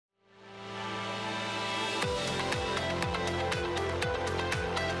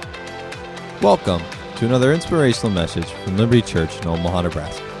Welcome to another inspirational message from Liberty Church in Omaha,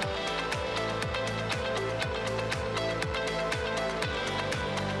 Nebraska.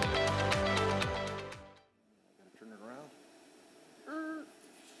 Turn it around.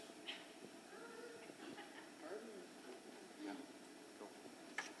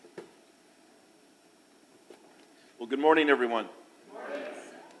 Well, good morning, everyone.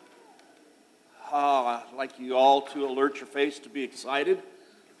 I'd like you all to alert your face to be excited,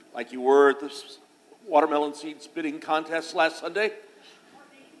 like you were at this watermelon seed spitting contest last Sunday.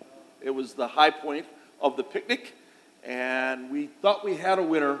 It was the high point of the picnic, and we thought we had a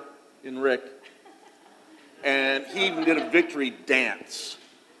winner in Rick. And he even did a victory dance.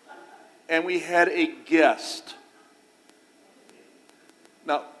 And we had a guest.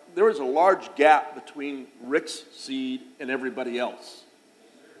 Now, there was a large gap between Rick's seed and everybody else.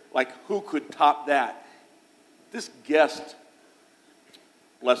 Like, who could top that? This guest,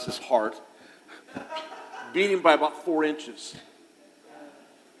 bless his heart, beat him by about 4 inches.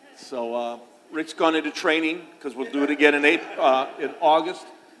 So Rick's gone into training, because we'll do it again in August,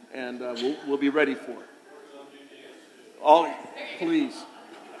 and we'll be ready for it. Oh, please.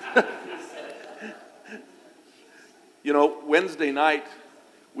 You know, Wednesday night,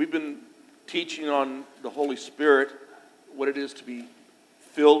 we've been teaching on the Holy Spirit, what it is to be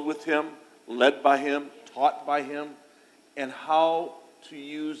filled with Him, led by Him, taught by Him, and how to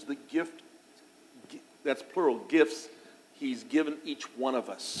use the gift, that's plural, gifts He's given each one of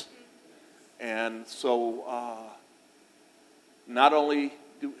us. And so not only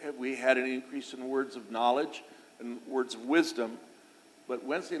have we had an increase in words of knowledge and words of wisdom, but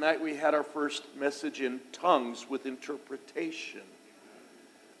Wednesday night we had our first message in tongues with interpretation.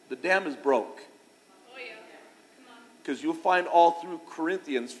 The dam is broke. Oh yeah, come on. Because you'll find all through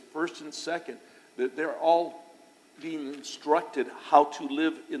Corinthians, 1st and 2nd, that they're all being instructed how to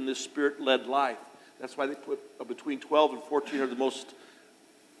live in this Spirit-led life. That's why they put between 12 and 14 are the most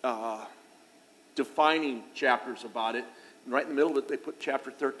defining chapters about it. And right in the middle of it, they put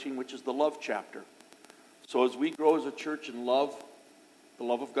chapter 13, which is the love chapter. So as we grow as a church in love, the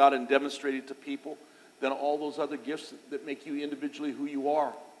love of God, and demonstrate it to people, then all those other gifts that make you individually who you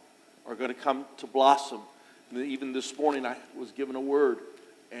are going to come to blossom. And even this morning, I was given a word,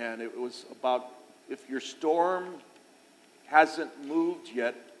 and it was about if your storm hasn't moved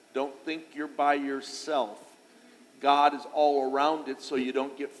yet, don't think you're by yourself. God is all around it so you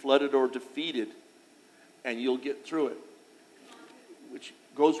don't get flooded or defeated, and you'll get through it. Which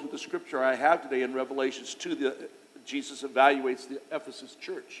goes with the scripture I have today in Revelations 2. Jesus evaluates the Ephesus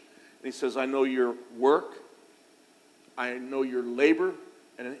church. And he says, I know your work, I know your labor,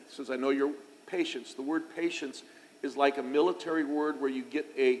 and he says, I know your patience. The word patience is like a military word where you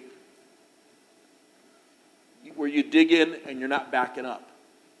dig in and you're not backing up.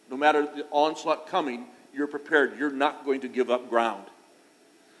 No matter the onslaught coming, you're prepared. You're not going to give up ground.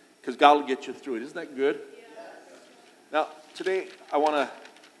 Because God will get you through it. Isn't that good? Yes. Now, today I want to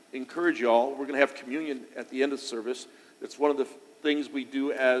encourage you all. We're going to have communion at the end of the service. It's one of the things we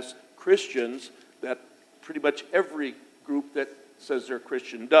do as Christians that pretty much every group that says they're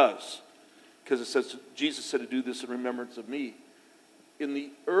Christian does. Because it says, Jesus said to do this in remembrance of me. In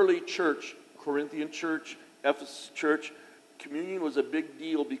the early church, Corinthian church, Ephesus church, communion was a big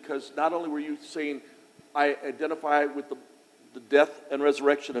deal because not only were you saying, I identify with the death and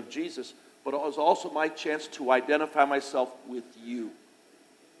resurrection of Jesus, but it was also my chance to identify myself with you.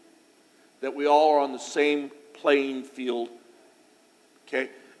 That we all are on the same playing field. Okay?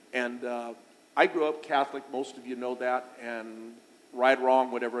 And I grew up Catholic, most of you know that, and right,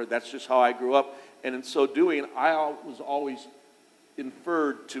 wrong, whatever, that's just how I grew up. And in so doing, I was always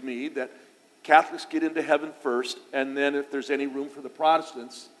inferred to me that Catholics get into heaven first, and then if there's any room for the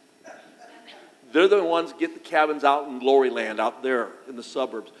Protestants, they're the ones get the cabins out in glory land, out there in the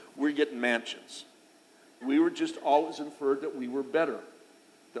suburbs. We're getting mansions. We were just always inferred that we were better,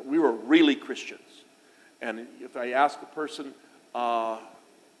 that we were really Christians. And if I ask a person,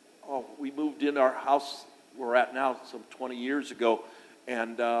 we moved in our house we're at now some 20 years ago,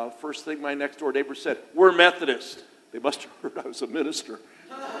 and first thing my next door neighbor said, we're Methodist. They must have heard I was a minister.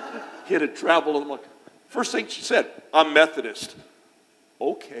 He had traveled, and I'm like, first thing she said, I'm Methodist.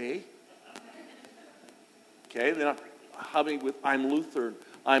 Okay, then I'm Lutheran,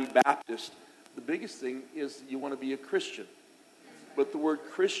 I'm Baptist. The biggest thing is you want to be a Christian. But the word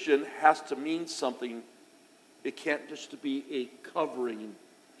Christian has to mean something. It can't just be a covering,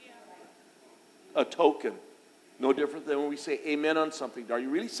 a token. No different than when we say amen on something. Are you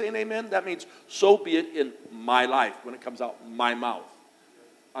really saying amen? That means so be it in my life when it comes out my mouth.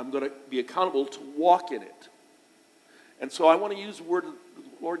 I'm going to be accountable to walk in it. And so I want to use the word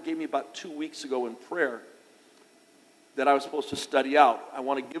Lord gave me about 2 weeks ago in prayer that I was supposed to study out. I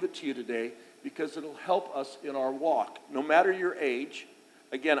want to give it to you today because it'll help us in our walk. No matter your age,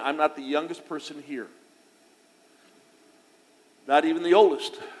 again, I'm not the youngest person here. Not even the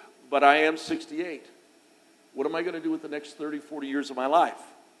oldest, but I am 68. What am I going to do with the next 30, 40 years of my life?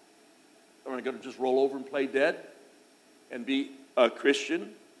 Am I going to just roll over and play dead and be a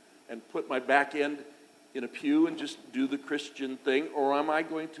Christian and put my back end in a pew and just do the Christian thing? Or am I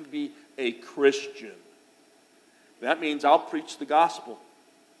going to be a Christian? That means I'll preach the gospel.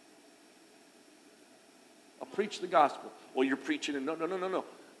 I'll preach the gospel. Well, you're preaching and no.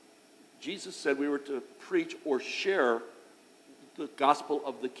 Jesus said we were to preach or share the gospel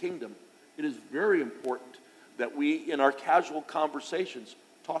of the kingdom. It is very important that we, in our casual conversations,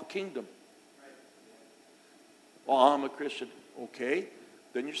 talk kingdom. Well, I'm a Christian. Okay,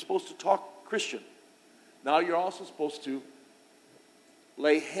 then you're supposed to talk Christian. Now you're also supposed to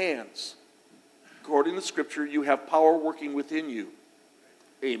lay hands. According to Scripture, you have power working within you.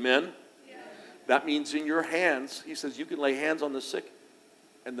 Amen? Yeah. That means in your hands, he says you can lay hands on the sick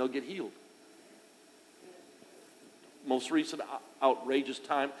and they'll get healed. Most recent outrageous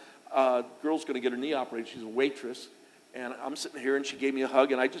time, girl's going to get her knee operated. She's a waitress. And I'm sitting here and she gave me a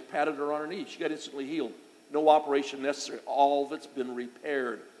hug and I just patted her on her knee. She got instantly healed. No operation necessary. All of it's been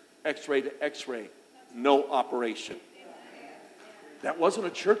repaired. X-ray to X-ray. No operation. That wasn't a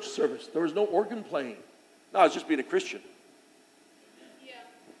church service. There was no organ playing. No, I was just being a Christian. Yeah.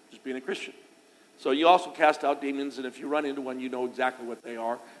 Just being a Christian. So you also cast out demons, and if you run into one, you know exactly what they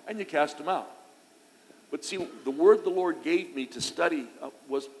are, and you cast them out. But see, the word the Lord gave me to study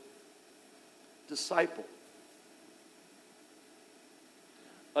was disciple.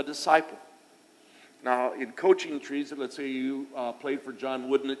 A disciple. Now, in coaching trees, let's say you played for John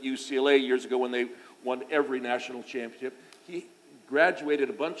Wooden at UCLA years ago when they won every national championship. He graduated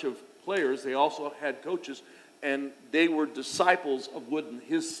a bunch of players. They also had coaches, and they were disciples of Wooden,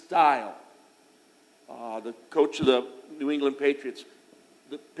 his style. The coach of the New England Patriots,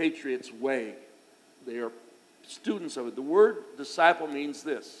 the Patriots way. They are students of it. The word disciple means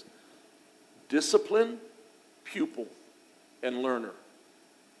this: discipline, pupil, and learner.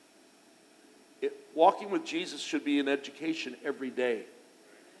 Walking with Jesus should be an education every day.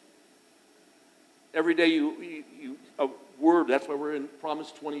 Every day a word, that's why we're in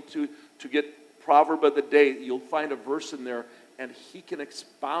Promise 22, to get proverb of the day. You'll find a verse in there, and he can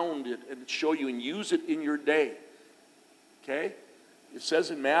expound it and show you and use it in your day. Okay? It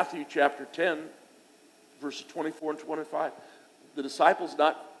says in Matthew chapter 10, verses 24 and 25, the disciple's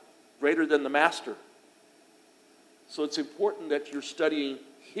not greater than the master. So it's important that you're studying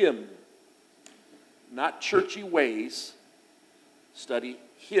him. Not churchy ways. Study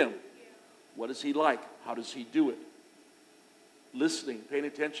him. What is he like? How does he do it? Listening, paying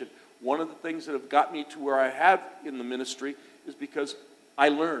attention. One of the things that have got me to where I have in the ministry is because I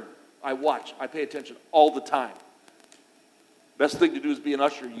learn, I watch, I pay attention all the time. Best thing to do is be an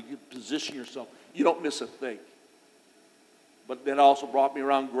usher. You position yourself. You don't miss a thing. But that also brought me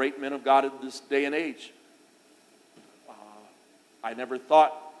around great men of God in this day and age. I never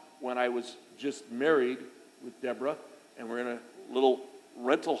thought when I was just married with Deborah, and we're in a little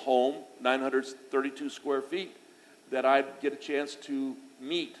rental home, 932 square feet, that I'd get a chance to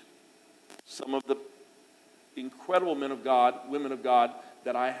meet some of the incredible men of God, women of God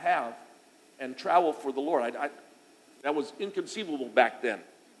that I have, and travel for the Lord. That was inconceivable back then.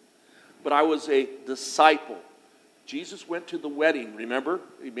 But I was a disciple. Jesus went to the wedding, remember?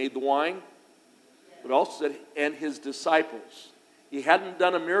 He made the wine. But also said, and his disciples. He hadn't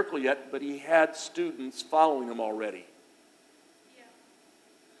done a miracle yet, but he had students following him already. Yeah.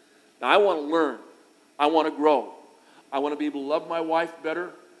 Now, I want to learn. I want to grow. I want to be able to love my wife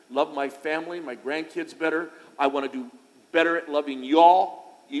better, love my family, my grandkids better. I want to do better at loving y'all,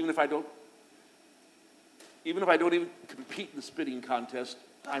 even if I don't even compete in the spitting contest.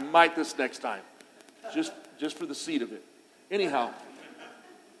 I might this next time, just for the seed of it. Anyhow,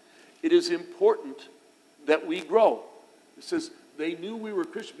 it is important that we grow. It says, they knew we were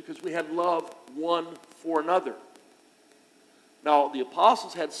Christians because we had love one for another. Now, the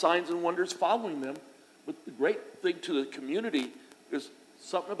apostles had signs and wonders following them, but the great thing to the community is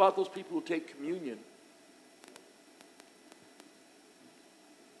something about those people who take communion.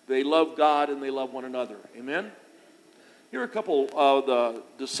 They love God and they love one another. Amen? Here are a couple of the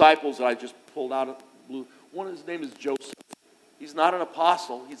disciples that I just pulled out of blue. One, his name is Joseph. He's not an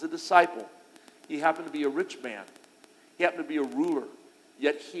apostle. He's a disciple. He happened to be a rich man. He happened to be a ruler,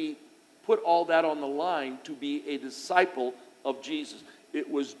 yet he put all that on the line to be a disciple of Jesus. It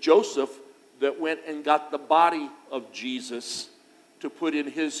was Joseph that went and got the body of Jesus to put in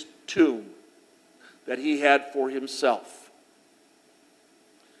his tomb that he had for himself.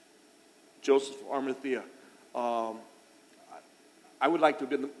 Joseph of Arimathea. I would like to have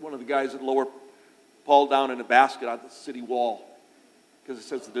been one of the guys that lowered Paul down in a basket on the city wall, because it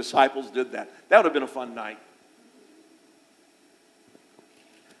says the disciples did that. That would have been a fun night.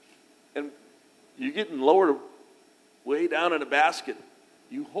 And you're getting lowered way down in a basket.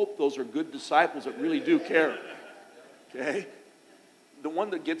 You hope those are good disciples that really do care. Okay? The one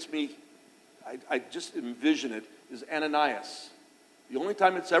that gets me, I just envision it, is Ananias. The only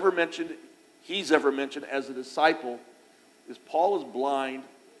time it's ever mentioned, he's ever mentioned as a disciple, is Paul is blind,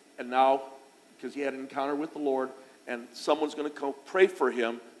 and now, because he had an encounter with the Lord, and someone's going to come pray for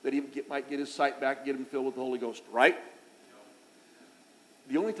him that he might get his sight back, get him filled with the Holy Ghost, right?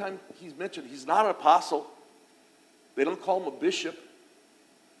 The only time he's mentioned, he's not an apostle. They don't call him a bishop.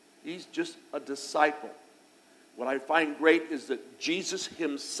 He's just a disciple. What I find great is that Jesus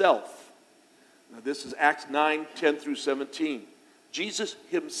himself, now this is Acts 9, 10 through 17. Jesus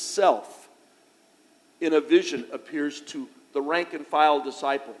himself, in a vision, appears to the rank and file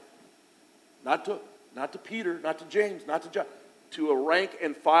disciple. Not to Peter, not to James, not to John, to a rank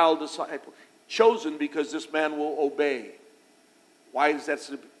and file disciple. Chosen because this man will obey. Why is that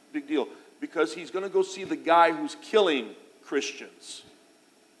such a big deal? Because he's going to go see the guy who's killing Christians.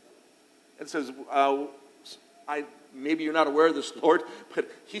 And says, maybe you're not aware of this, Lord, but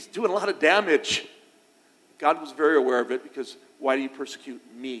he's doing a lot of damage. God was very aware of it, because why do you persecute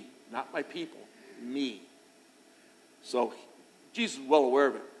me? Not my people, me. So Jesus is well aware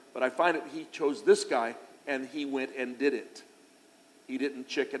of it. But I find that he chose this guy, and he went and did it. He didn't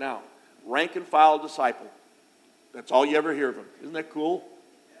chicken out. Rank and file disciple. That's all you ever hear of him. Isn't that cool?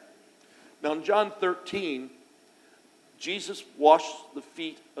 Now in John 13, Jesus washed the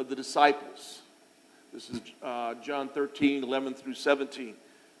feet of the disciples. This is John 13, 11 through 17.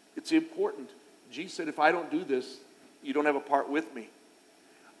 It's important. Jesus said, if I don't do this, you don't have a part with me.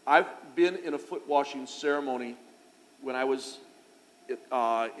 I've been in a foot washing ceremony when I was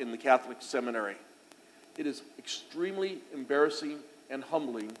in the Catholic seminary. It is extremely embarrassing and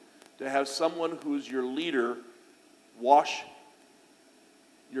humbling to have someone who's your leader wash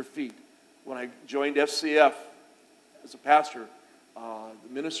your feet. When I joined FCF as a pastor, the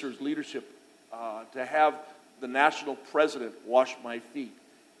minister's leadership, to have the national president wash my feet,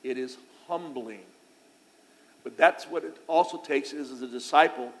 it is humbling. But that's what it also takes is, as a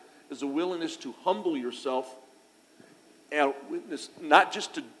disciple, is a willingness to humble yourself and witness, not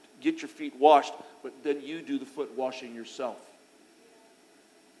just to get your feet washed, but then you do the foot washing yourself.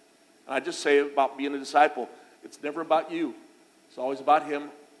 And I just say about being a disciple, it's never about you. It's always about him,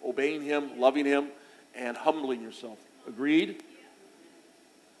 obeying him, loving him, and humbling yourself. Agreed?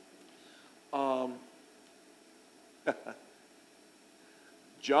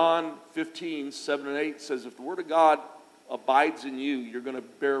 John 15, 7 and 8 says, if the word of God abides in you, you're going to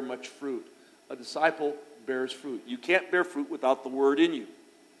bear much fruit. A disciple bears fruit. You can't bear fruit without the word in you.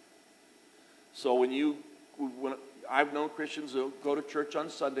 So when I've known Christians who go to church on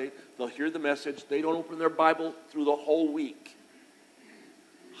Sunday, they'll hear the message, they don't open their Bible through the whole week.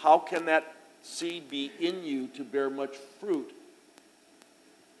 How can that seed be in you to bear much fruit?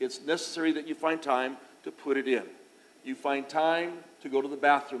 It's necessary that you find time to put it in. You find time to go to the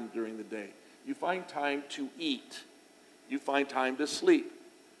bathroom during the day. You find time to eat. You find time to sleep.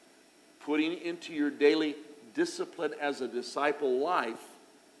 Putting into your daily discipline as a disciple life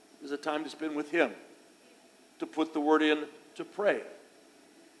is a time to spend with him, to put the word in, to pray.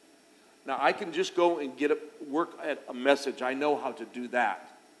 Now, I can just go and work at a message. I know how to do that.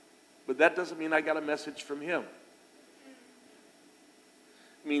 But that doesn't mean I got a message from him.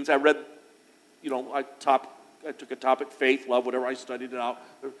 It means I read, I took a topic, faith, love, whatever, I studied it out.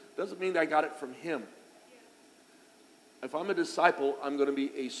 It doesn't mean I got it from him. If I'm a disciple, I'm going to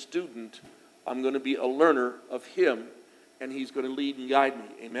be a student. I'm going to be a learner of him, and he's going to lead and guide me.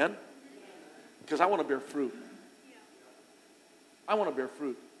 Amen? Because I want to bear fruit. I want to bear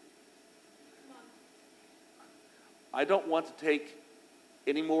fruit. I don't want to take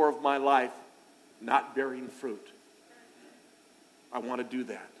any more of my life not bearing fruit. I want to do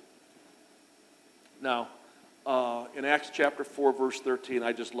that. Now, in Acts chapter 4, verse 13,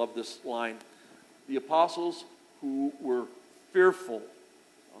 I just love this line. The apostles who were fearful.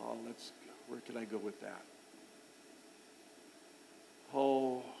 Where can I go with that?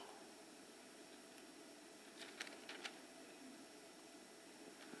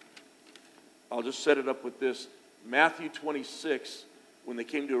 I'll just set it up with this. Matthew 26, when they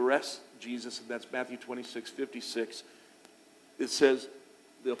came to arrest Jesus, and that's Matthew 26, 56, it says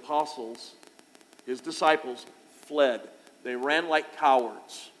the apostles, his disciples, fled. They ran like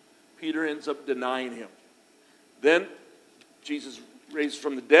cowards. Peter ends up denying him. Then Jesus raised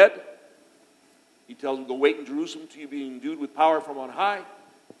from the dead. He tells them, go wait in Jerusalem till you be endued with power from on high.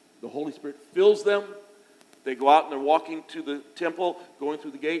 The Holy Spirit fills them. They go out and they're walking to the temple, going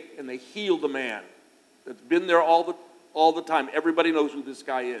through the gate, and they heal the man that's been there all the time. Everybody knows who this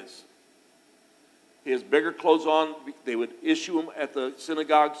guy is. He has beggar clothes on. They would issue him at the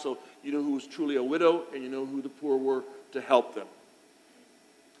synagogue, so you know who was truly a widow, and you know who the poor were to help them,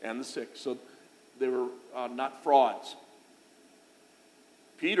 and the sick. So they were not frauds.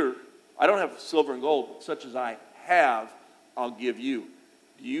 Peter, I don't have silver and gold, but such as I have, I'll give you.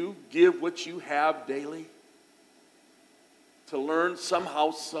 Do you give what you have daily? To learn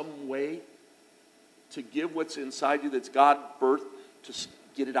somehow, some way, to give what's inside you that's God birthed, to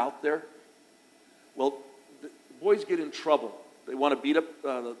get it out there? Well, the boys get in trouble. They want to beat up,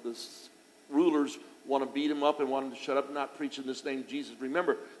 the rulers want to beat him up and want him to shut up, not preaching this name Jesus.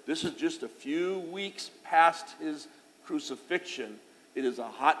 Remember, this is just a few weeks past his crucifixion. It is a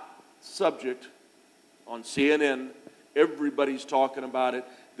hot subject on CNN. Everybody's talking about it.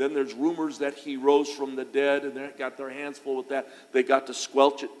 Then there's rumors that he rose from the dead, and they got their hands full with that. They got to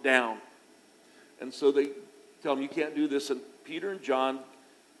squelch it down. And so they tell him, you can't do this. And Peter and John,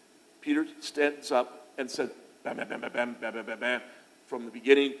 Peter stands up and said, bam, bam, bam, bam, bam, bam, bam, bam, bam. From the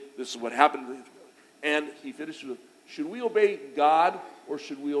beginning, this is what happened. And he finished with, should we obey God or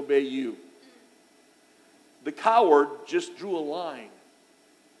should we obey you? The coward just drew a line.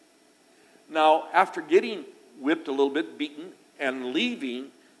 Now, after getting whipped a little bit, beaten, and leaving,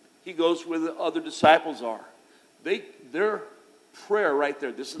 he goes where the other disciples are. Their prayer right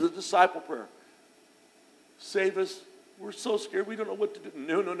there, this is the disciple prayer. Save us. We're so scared. We don't know what to do.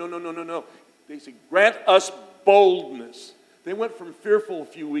 No. They say, grant us boldness. They went from fearful a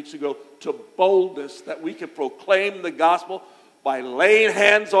few weeks ago to boldness that we can proclaim the gospel by laying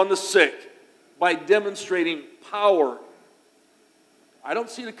hands on the sick, by demonstrating power. I don't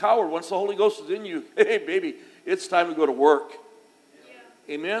see the coward once the Holy Ghost is in you. Hey, baby, it's time to go to work.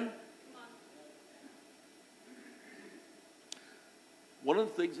 Yeah. Amen? One of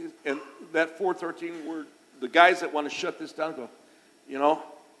the things is, and that 4:13 word, the guys that want to shut this down go,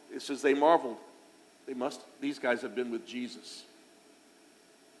 it says they marveled. These guys have been with Jesus.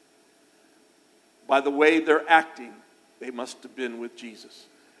 By the way they're acting, they must have been with Jesus.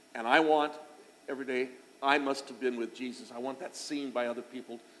 And I want, every day, I must have been with Jesus. I want that seen by other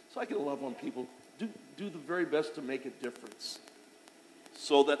people so I can love on people. Do the very best to make a difference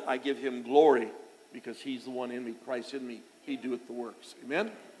so that I give him glory because he's the one in me, Christ in me. He doeth the works.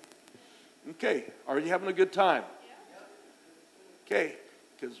 Amen? Okay, are you having a good time? Okay,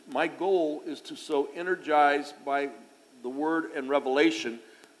 because my goal is to so energize by the word and revelation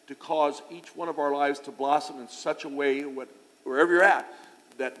to cause each one of our lives to blossom in such a way, wherever you're at,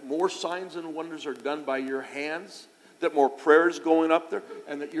 that more signs and wonders are done by your hands, that more prayers going up there,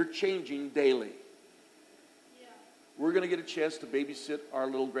 and that you're changing daily. Yeah. We're going to get a chance to babysit our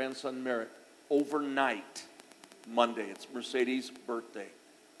little grandson Merritt overnight Monday. It's Mercedes' birthday.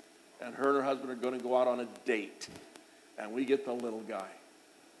 And her and her husband are going to go out on a date. And we get the little guy.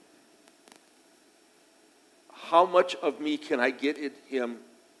 How much of me can I get in him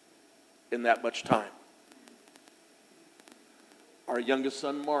in that much time? Our youngest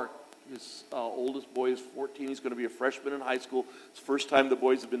son, Mark, his oldest boy is 14. He's going to be a freshman in high school. It's the first time the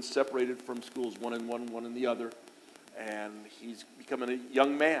boys have been separated from schools, one in one, one in the other. And he's becoming a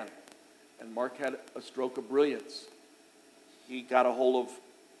young man. And Mark had a stroke of brilliance. He got a hold of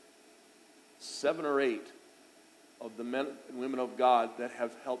 7 or 8 of the men and women of God that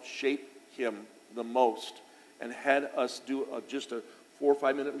have helped shape him the most, and had us do just a 4 or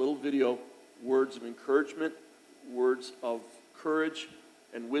 5 minute little video, words of encouragement, words of courage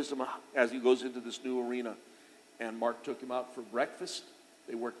and wisdom as he goes into this new arena. And Mark took him out for breakfast.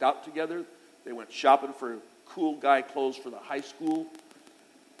 They worked out together. They went shopping for cool guy clothes for the high school.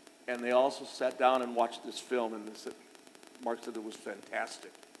 And they also sat down and watched this film, and Mark said it was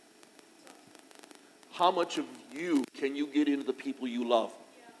fantastic. How much of you can you get into the people you love?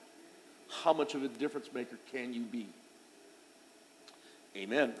 How much of a difference maker can you be?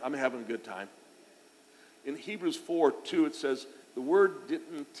 Amen. I'm having a good time. In Hebrews 4:2, it says, the word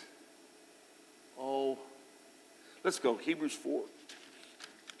didn't, let's go. Hebrews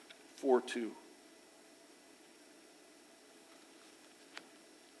 4:2.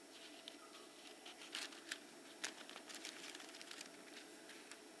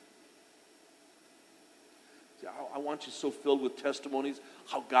 I want you so filled with testimonies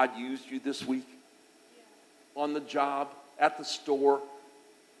how God used you this week. On the job, at the store.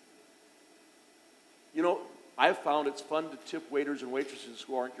 I've found it's fun to tip waiters and waitresses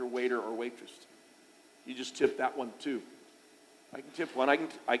who aren't your waiter or waitress. You just tip that one too. I can tip one. I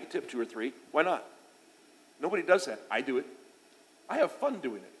can tip 2 or 3. Why not? Nobody does that. I do it. I have fun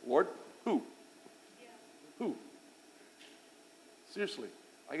doing it. Lord, who? Who? Seriously,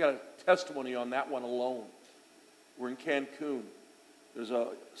 I got a testimony on that one alone. We're in Cancun. There's a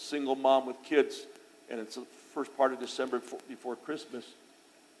single mom with kids, and it's the first part of December before Christmas,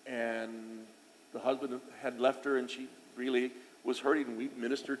 and the husband had left her, and she really was hurting, and we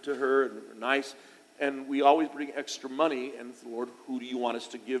ministered to her, and we were nice, and we always bring extra money, and Lord, who do you want us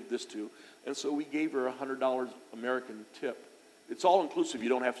to give this to? And so we gave her $100 American tip. It's all inclusive. You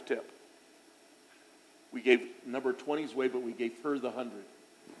don't have to tip. We gave number 20s away, but we gave her the 100.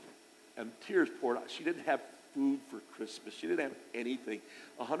 And tears poured out. She didn't have food for Christmas. She didn't have anything.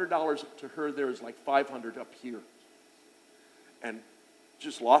 $100 to her there is like $500 up here. And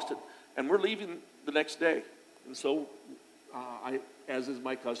just lost it. And we're leaving the next day. And so, as is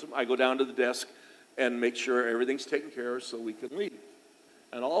my custom, I go down to the desk and make sure everything's taken care of so we can leave.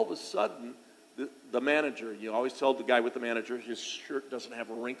 And all of a sudden, the manager, you always tell the guy with the manager, his shirt doesn't have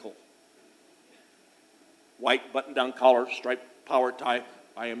a wrinkle. White button-down collar, striped power tie,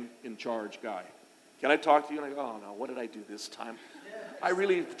 I am in charge guy. Can I talk to you? And I go, oh no, what did I do this time? I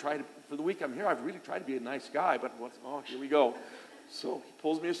really tried, for the week I'm here, I've really tried to be a nice guy, but here we go. So he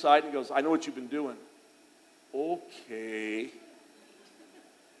pulls me aside and he goes, I know what you've been doing. Okay.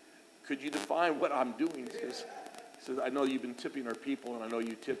 Could you define what I'm doing? He says, I know you've been tipping our people, and I know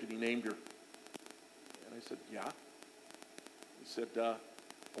you tipped, and he named her. And I said, yeah. He said, I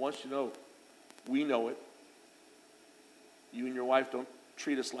want you to know, we know it. You and your wife don't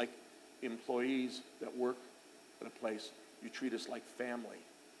treat us like employees that work at a place. You treat us like family.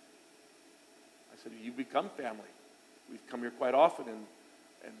 I said, you become family. We've come here quite often,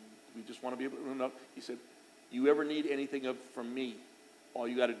 and we just want to be able to know. He said, you ever need anything from me, all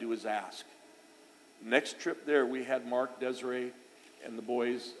you got to do is ask. Next trip there, we had Mark, Desiree, and the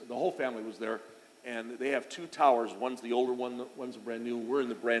boys. The whole family was there, and they have 2 towers. One's the older one, one's the brand new. We're in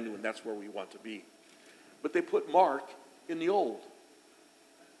the brand new, and that's where we want to be. But they put Mark in the old.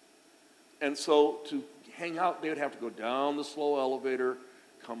 And so to hang out, they would have to go down the slow elevator,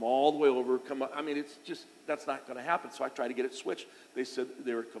 come all the way over, come up. I mean, it's just, that's not going to happen. So I tried to get it switched. They said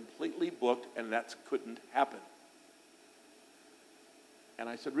they were completely booked, and that couldn't happen. And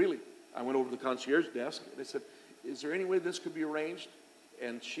I said, really? I went over to the concierge desk, and they said, is there any way this could be arranged?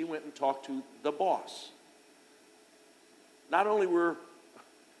 And she went and talked to the boss. Not only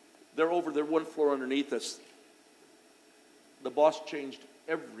they're over there 1 floor underneath us, the boss changed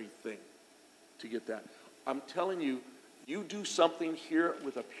everything to get that. I'm telling you, you do something here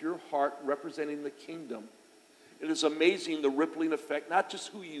with a pure heart representing the kingdom. It is amazing the rippling effect, not just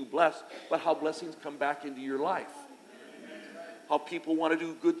who you bless, but how blessings come back into your life. How people want to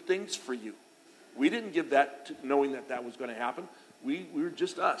do good things for you. We didn't give that knowing that was going to happen. We were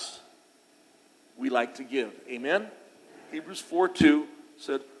just us. We like to give. Amen? Hebrews 4:2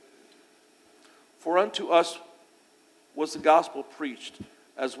 said, for unto us was the gospel preached,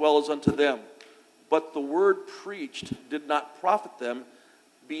 as well as unto them. But the word preached did not profit them,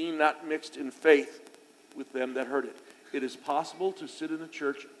 being not mixed in faith with them that heard it. It is possible to sit in a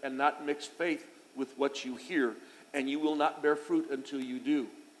church and not mix faith with what you hear, and you will not bear fruit until you do.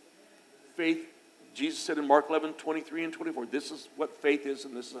 Faith, Jesus said in Mark 11:23 and 24, this is what faith is,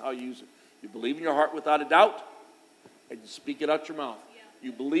 and this is how you use it. You believe in your heart without a doubt, and you speak it out your mouth.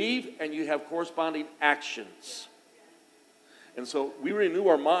 You believe, and you have corresponding actions. And so we renew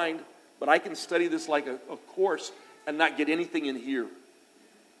our mind, but I can study this like a course and not get anything in here.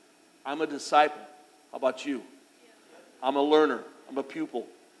 I'm a disciple. How about you? I'm a learner. I'm a pupil.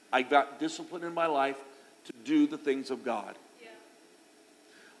 I got discipline in my life to do the things of God.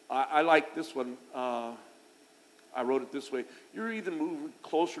 I like this one. I wrote it this way. You're either moving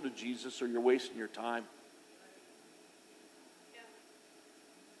closer to Jesus or you're wasting your time.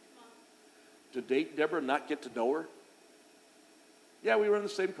 To date Deborah and not get to know her? Yeah, we were in the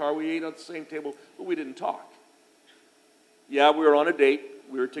same car. We ate on the same table, but we didn't talk. Yeah, we were on a date.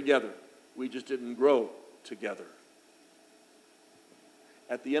 We were together. We just didn't grow together.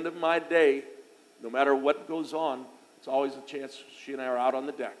 At the end of my day, no matter what goes on, it's always a chance she and I are out on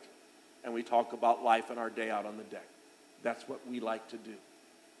the deck, and we talk about life and our day out on the deck. That's what we like to do.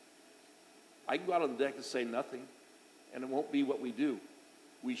 I can go out on the deck and say nothing, and it won't be what we do.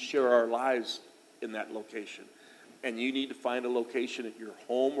 We share our lives in that location. And you need to find a location at your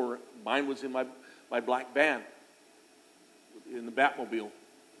home, or mine was in my black van, in the Batmobile.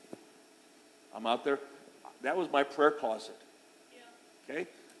 I'm out there. That was my prayer closet. Okay?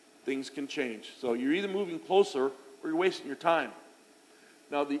 things can change. So you're either moving closer or you're wasting your time.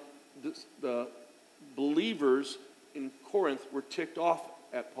 Now, the believers in Corinth were ticked off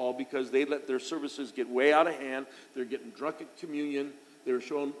at Paul because they let their services get way out of hand. They're getting drunk at communion. They were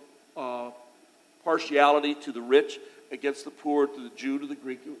showing partiality to the rich against the poor, to the Jew, to the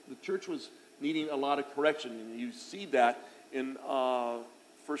Greek. The church was needing a lot of correction, and you see that in 1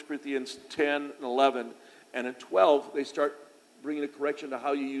 Corinthians 10 and 11. And in 12, they start bringing a correction to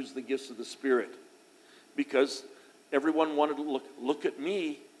how you use the gifts of the Spirit. Because everyone wanted to look at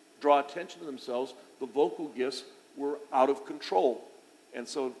me, draw attention to themselves. The vocal gifts were out of control. And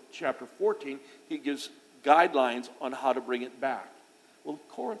so chapter 14, he gives guidelines on how to bring it back. Well,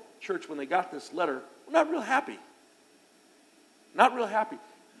 the Corinth church, when they got this letter, were not real happy. Not real happy.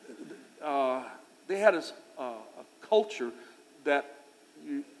 They had a culture that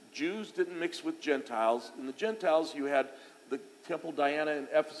Jews didn't mix with Gentiles. In the Gentiles, you had the Temple Diana in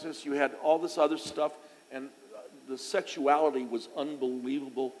Ephesus. You had all this other stuff, and the sexuality was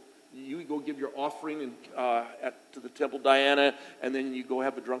unbelievable. You would go give your offering to the Temple Diana, and then you go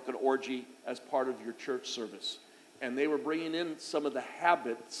have a drunken orgy as part of your church service. And they were bringing in some of the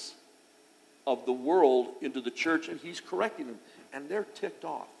habits of the world into the church, and he's correcting them. And they're ticked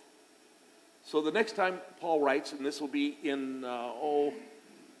off. So the next time Paul writes, and this will be in,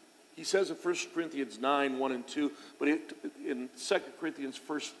 he says in 1 Corinthians 9, 1 and 2, but in 2 Corinthians'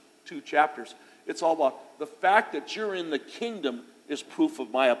 first 2 chapters, it's all about the fact that you're in the kingdom is proof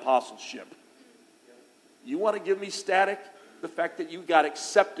of my apostleship. You want to give me static? The fact that you got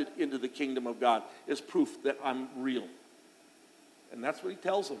accepted into the kingdom of God is proof that I'm real. And that's what he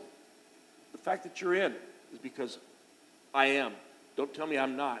tells them. The fact that you're in is because I am. Don't tell me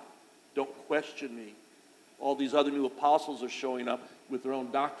I'm not. Don't question me. All these other new apostles are showing up with their own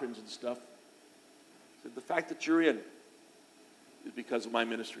doctrines and stuff. The fact that you're in is because of my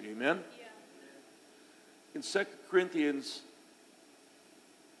ministry. Amen? Yeah. In 2 Corinthians,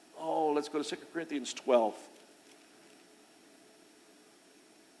 let's go to 2 Corinthians 12.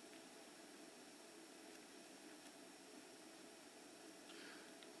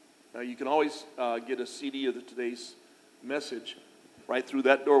 Now, you can always get a CD of today's message right through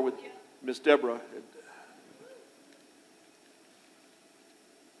that door with Miss Deborah.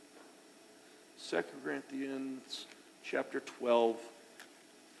 2 Corinthians chapter 12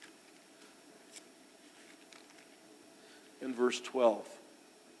 and verse 12.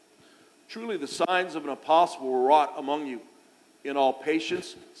 Truly the signs of an apostle were wrought among you in all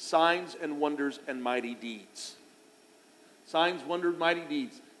patience, signs and wonders and mighty deeds. Signs, wonders, mighty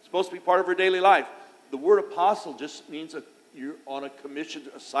deeds. It's supposed to be part of our daily life. The word apostle just means you're on a commissioned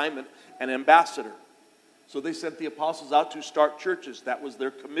assignment, an ambassador. So they sent the apostles out to start churches. That was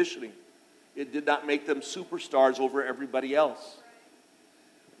their commissioning. It did not make them superstars over everybody else.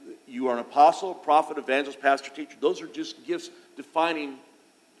 You are an apostle, prophet, evangelist, pastor, teacher. Those are just gifts defining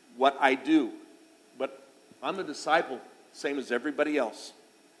what I do. But I'm a disciple, same as everybody else.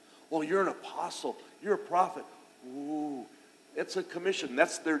 Well, you're an apostle. You're a prophet. Ooh, it's a commission.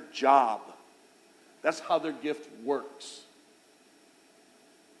 That's their job. That's how their gift works.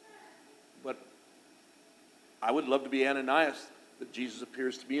 But I would love to be Ananias, that Jesus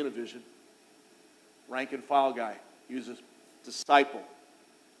appears to be in a vision. Rank and file guy. He was a disciple.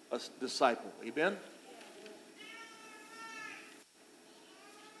 Amen?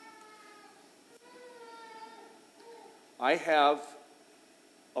 I have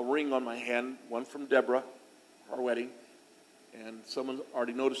a ring on my hand, one from Deborah, our wedding, and someone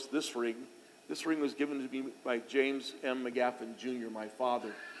already noticed this ring. This ring was given to me by James M. McGaffin Jr., my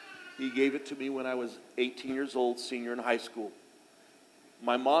father. He gave it to me when I was 18 years old, senior in high school.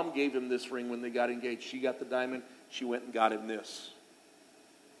 My mom gave him this ring when they got engaged. She got the diamond. She went and got him this.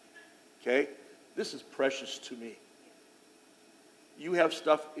 Okay? This is precious to me. You have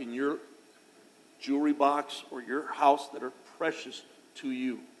stuff in your jewelry box or your house that are precious to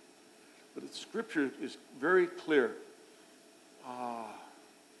you. But the scripture is very clear.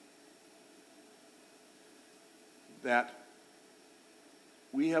 That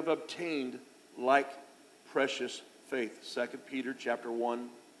we have obtained like precious faith. 2 Peter chapter 1,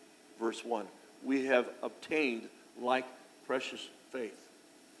 verse 1. We have obtained like precious faith.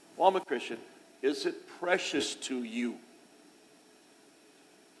 Well, I'm a Christian. Is it precious to you?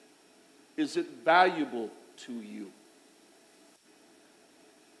 Is it valuable to you?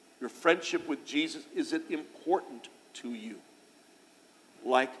 Your friendship with Jesus, is it important to you?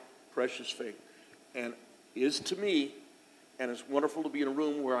 Like precious faith. And is to me, and it's wonderful to be in a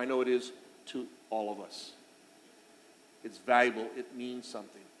room where I know it is to all of us. It's valuable. It means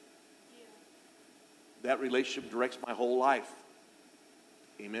something. That relationship directs my whole life.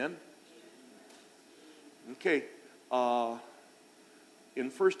 Amen? Okay. In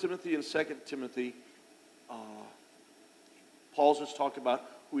 1 Timothy and 2 Timothy, Paul's just talked about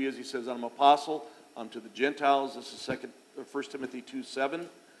who he is. He says, I'm an apostle. I'm to the Gentiles. This is 1 Timothy 2:7.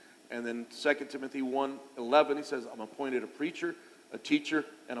 And then 2 Timothy 1:11, he says, I'm appointed a preacher, a teacher,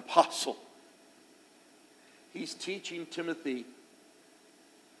 an apostle. He's teaching Timothy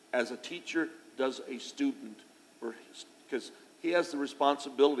as a teacher does a student, because he has the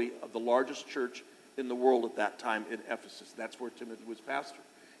responsibility of the largest church in the world at that time in Ephesus. That's where Timothy was pastor.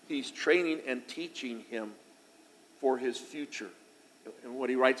 He's training and teaching him for his future. And what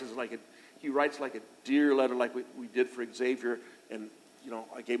he writes is he writes like a dear letter, like we did for Xavier. And,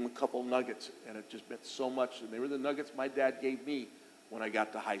 I gave him a couple nuggets, and it just meant so much. And they were the nuggets my dad gave me when I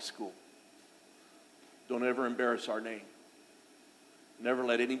got to high school. Don't ever embarrass our name. Never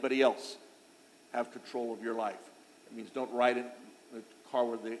let anybody else have control of your life. It means don't ride in the car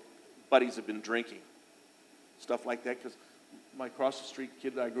where the buddies have been drinking. Stuff like that, because my across the street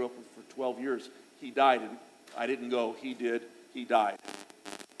kid that I grew up with for 12 years, he died, and I didn't go. He did. He died.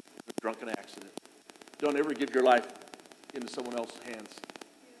 A drunken accident. Don't ever give your life into someone else's hands.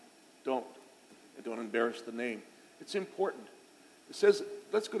 Don't. And don't embarrass the name. It's important. It says,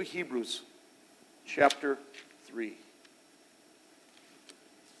 let's go to Hebrews chapter 3.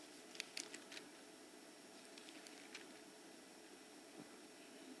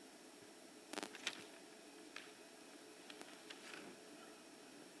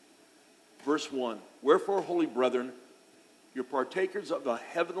 Verse 1, wherefore, holy brethren, you're partakers of a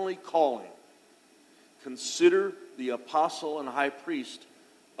heavenly calling. Consider the apostle and high priest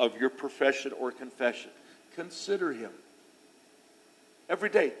of your profession or confession. Consider him. Every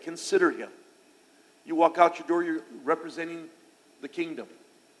day, consider him. You walk out your door, you're representing the kingdom.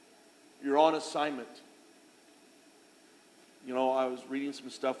 You're on assignment. I was reading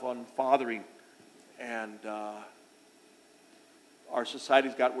some stuff on fathering, and our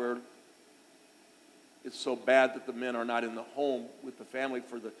society's got where it's so bad that the men are not in the home with the family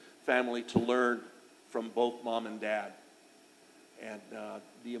for the family to learn from both mom and dad. And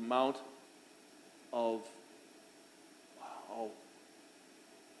the amount of,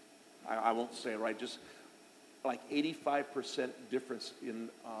 I won't say it right, just like 85% difference in,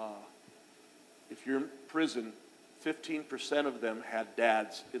 if you're in prison, 15% of them had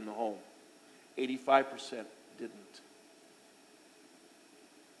dads in the home. 85% didn't.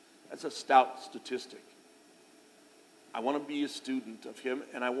 That's a stout statistic. I want to be a student of him,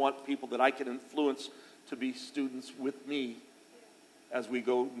 and I want people that I can influence to be students with me as we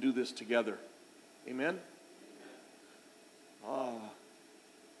go and do this together. Amen?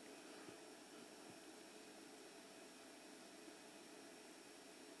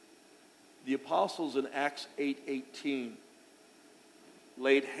 The apostles in Acts 8:18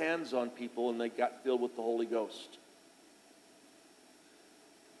 laid hands on people and they got filled with the Holy Ghost.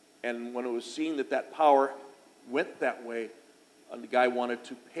 And when it was seen that power went that way, the guy wanted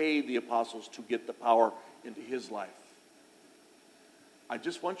to pay the apostles to get the power into his life. I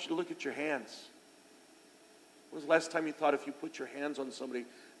just want you to look at your hands. When was the last time you thought if you put your hands on somebody,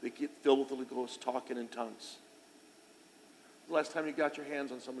 they get filled with the Holy Ghost talking in tongues? When was the last time you got your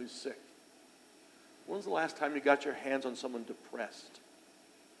hands on somebody who's sick? When was the last time you got your hands on someone depressed?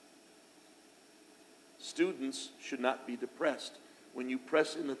 Students should not be depressed. When you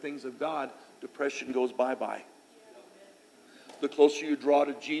press in the things of God, depression goes bye-bye. The closer you draw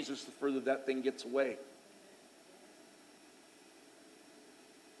to Jesus, the further that thing gets away.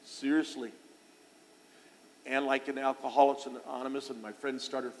 Seriously. And like in Alcoholics Anonymous, and my friend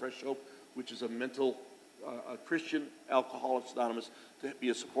started Fresh Hope, which is a Christian Alcoholics Anonymous, to be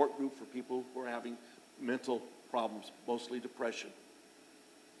a support group for people who are having mental problems, mostly depression.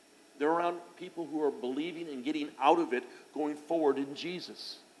 They're around people who are believing and getting out of it, going forward in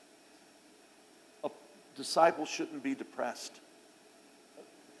Jesus. A disciple shouldn't be depressed.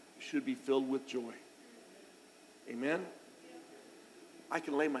 Should be filled with joy. Amen? I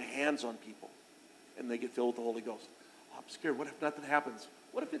can lay my hands on people and they get filled with the Holy Ghost. Oh, I'm scared. What if nothing happens?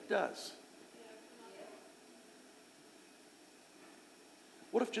 What if it does?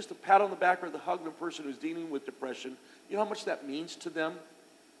 What if just a pat on the back or the hug of a person who's dealing with depression, you know how much that means to them?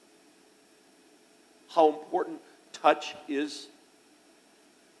 How important touch is?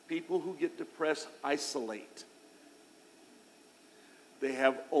 People who get depressed isolate. They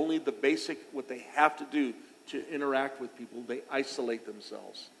have only the basic, what they have to do to interact with people. They isolate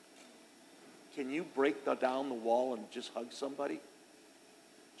themselves. Can you break down the wall and just hug somebody?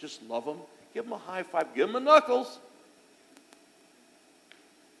 Just love them. Give them a high five. Give them a knuckles.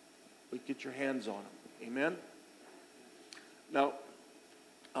 But get your hands on them. Amen? Now,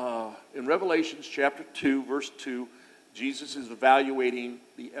 In Revelations chapter 2, verse 2, Jesus is evaluating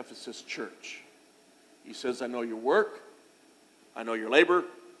the Ephesus church. He says, I know your work, I know your labor,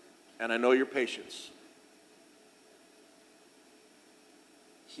 and I know your patience.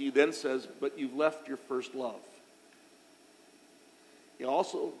 He then says, but you've left your first love. He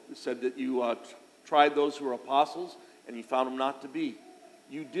also said that you tried those who were apostles, and you found them not to be.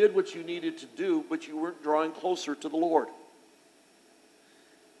 You did what you needed to do, but you weren't drawing closer to the Lord.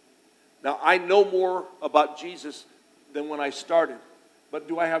 Now, I know more about Jesus than when I started, but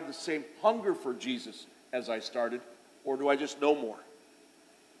do I have the same hunger for Jesus as I started, or do I just know more?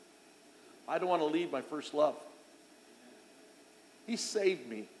 I don't want to leave my first love. He saved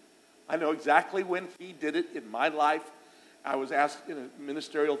me. I know exactly when He did it in my life. I was asked in a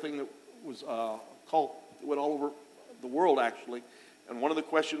ministerial thing that was called, it went all over the world actually, and one of the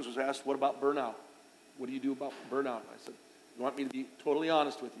questions was asked, what about burnout? What do you do about burnout? I said, you want me to be totally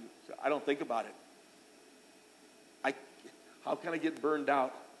honest with you? I said, I don't think about it. How can I get burned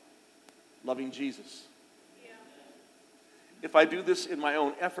out loving Jesus? Yeah. If I do this in my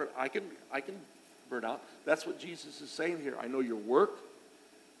own effort, I can burn out. That's what Jesus is saying here. I know your work.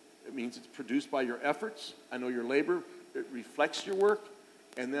 It means it's produced by your efforts. I know your labor. It reflects your work.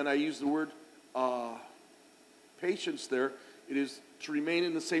 And then I use the word patience there. It is to remain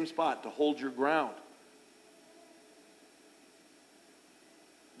in the same spot, to hold your ground.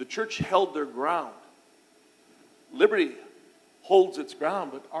 The church held their ground. Liberty holds its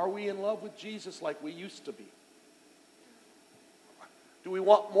ground, but are we in love with Jesus like we used to be? Do we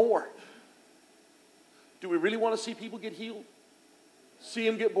want more? Do we really want to see people get healed? See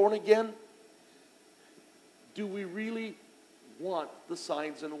them get born again? Do we really want the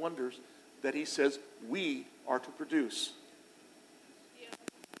signs and wonders that He says we are to produce? Yeah.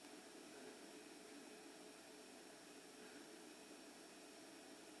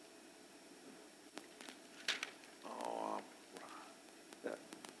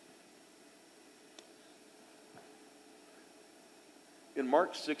 In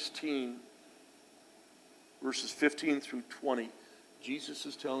Mark 16, verses 15 through 20, Jesus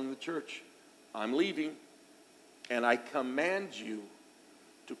is telling the church, I'm leaving, and I command you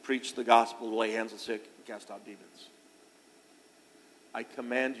to preach the gospel, to lay hands on the sick, and cast out demons. I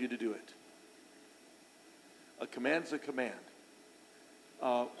command you to do it. A command's a command.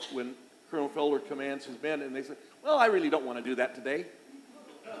 When Colonel Felder commands his men, and they say, well, I really don't want to do that today.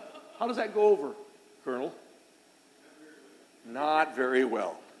 How does that go over, Colonel? Not very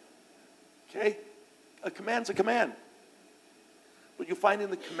well. Okay? A command's a command. What you find in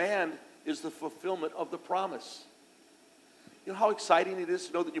the command is the fulfillment of the promise. You know how exciting it is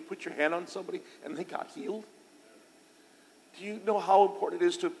to know that you put your hand on somebody and they got healed? Do you know how important it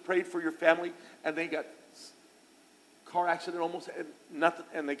is to pray for your family and they got car accident almost and nothing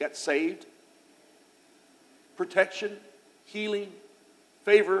and they got saved? Protection, healing,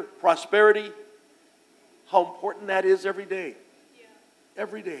 favor, prosperity. How important that is every day. Yeah.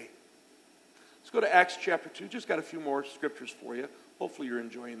 Every day. Let's go to Acts chapter 2. Just got a few more scriptures for you. Hopefully you're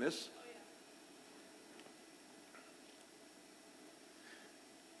enjoying this. Oh, yeah.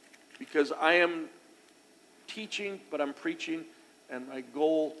 Because I am teaching, but I'm preaching, and my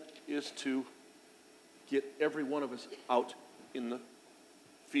goal is to get every one of us out in the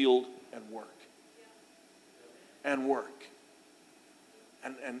field and work. Yeah. And work.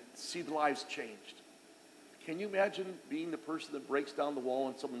 And see the lives changed. Can you imagine being the person that breaks down the wall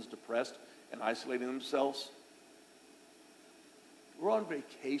when someone's depressed and isolating themselves? We're on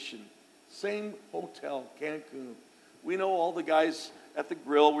vacation. Same hotel, Cancun. We know all the guys at the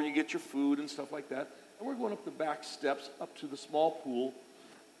grill where you get your food and stuff like that. And we're going up the back steps up to the small pool.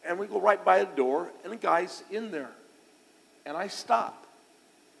 And we go right by the door, and the guy's in there. And I stop.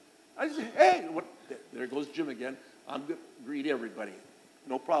 I say, hey, what? There goes Jim again. I'm going to greet everybody.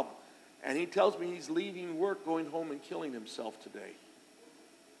 No problem. And he tells me he's leaving work, going home and killing himself today.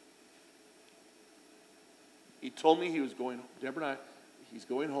 He told me he was going, Deborah and I, he's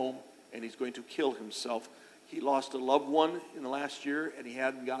going home and he's going to kill himself. He lost a loved one in the last year and he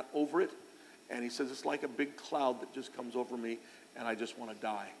hadn't got over it. And he says, it's like a big cloud that just comes over me and I just want to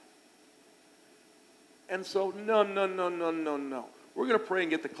die. And so, no. We're going to pray and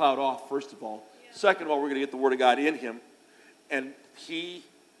get the cloud off, first of all. Yeah. Second of all, we're going to get the Word of God in him. And he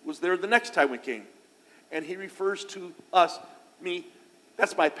was there the next time we came. And he refers to us, me,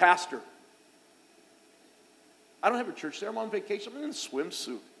 that's my pastor. I don't have a church there. I'm on vacation. I'm in a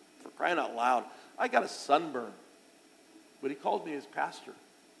swimsuit, for crying out loud. I got a sunburn. But he called me his pastor.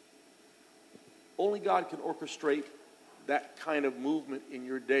 Only God can orchestrate that kind of movement in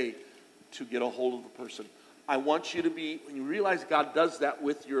your day to get a hold of the person. I want you to be, when you realize God does that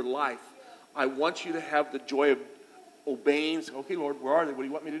with your life, I want you to have the joy of obeying. Say, okay, Lord, where are they? What do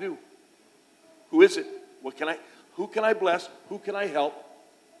you want me to do? Who is it? Who can I bless? Who can I help?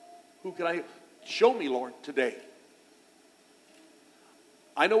 Show me, Lord, today.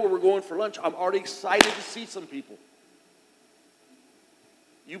 I know where we're going for lunch. I'm already excited to see some people.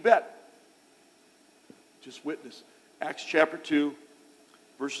 You bet. Just witness. Acts chapter 2,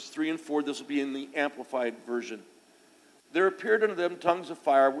 verses 3 and 4. This will be in the Amplified version. There appeared unto them tongues of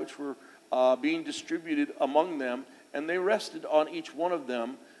fire, which were being distributed among them, and they rested on each one of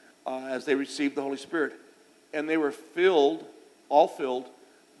them as they received the Holy Spirit. And they were all filled,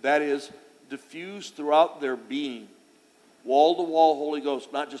 that is, diffused throughout their being. Wall-to-wall Holy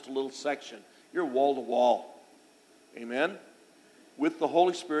Ghost, not just a little section. You're wall-to-wall. Amen? With the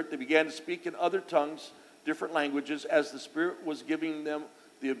Holy Spirit, they began to speak in other tongues, different languages, as the Spirit was giving them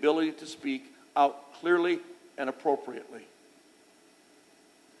the ability to speak out clearly and appropriately.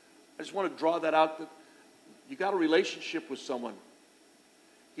 I just want to draw that out, that you got a relationship with someone.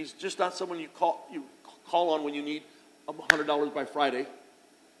 He's just not someone you call on when you need $100 by Friday,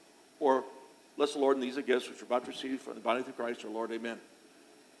 or bless the Lord, and these are gifts which are about to receive from the body through Christ our Lord, amen.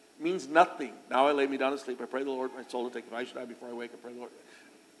 Means nothing. Now I lay me down to sleep. I pray the Lord, my soul to take, if I should die before I wake, I pray the Lord.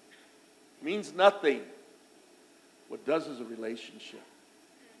 Means nothing. What does is a relationship,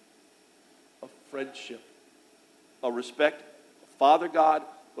 a friendship, a respect, Father God,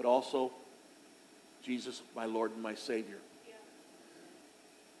 but also Jesus, my Lord and my Savior. Yeah.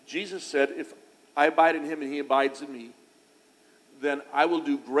 Jesus said, if I abide in him and he abides in me, then I will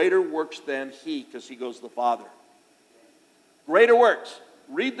do greater works than he, because he goes to the Father. Greater works.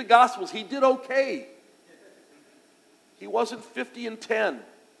 Read the Gospels. He did okay. He wasn't 50 and 10.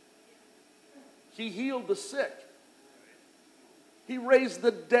 He healed the sick. He raised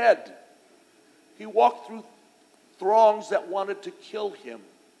the dead. He walked through throngs that wanted to kill him.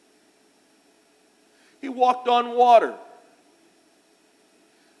 He walked on water.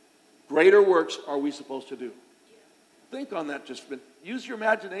 Greater works are we supposed to do? Think on that just a minute. Use your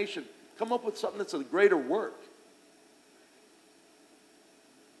imagination. Come up with something that's a greater work.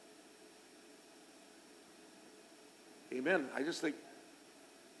 Amen. I just think.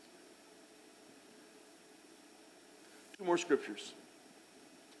 Two more scriptures.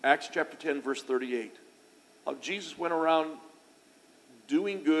 Acts chapter 10, verse 38. How Jesus went around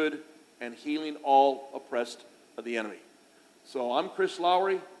doing good and healing all oppressed of the enemy. So I'm Chris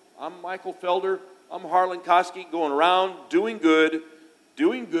Lowry. I'm Michael Felder. I'm Harlan Koski, going around doing good,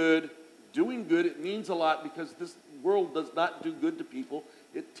 doing good, doing good. It means a lot because this world does not do good to people.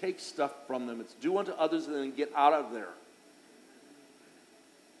 It takes stuff from them. It's do unto others and then get out of there.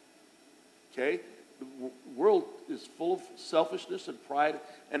 Okay? The world is full of selfishness and pride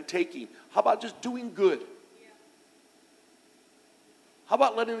and taking. How about just doing good? Yeah. How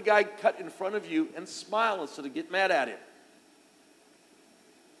about letting the guy cut in front of you and smile instead of get mad at him?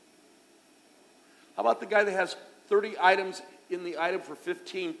 How about the guy that has 30 items in the item for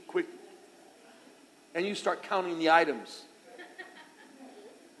 15 quick, and you start counting the items?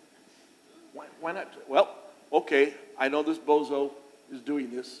 Why not? Well, okay, I know this bozo is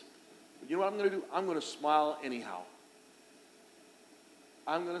doing this. But you know what I'm going to do? I'm going to smile anyhow.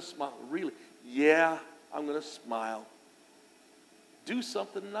 I'm going to smile. Really? Yeah, I'm going to smile. Do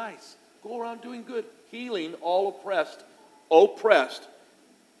something nice. Go around doing good. Healing all oppressed. Oppressed.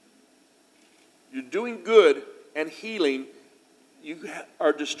 You're doing good and healing. You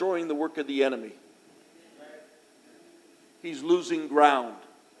are destroying the work of the enemy. He's losing ground.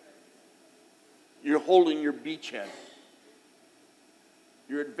 You're holding your beachhead.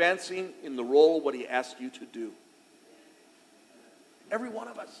 You're advancing in the role of what he asked you to do. Every one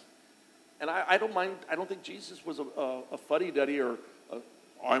of us. And I don't mind, I don't think Jesus was a fuddy-duddy or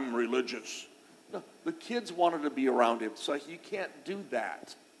I'm religious. No, the kids wanted to be around him, so you can't do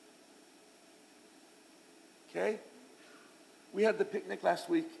that. Okay? We had the picnic last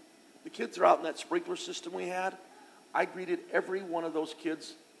week. The kids are out in that sprinkler system we had. I greeted every one of those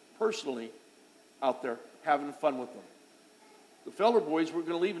kids personally out there having fun with them. The Felder boys weren't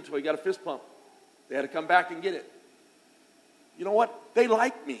going to leave until we got a fist pump. They had to come back and get it. You know what? They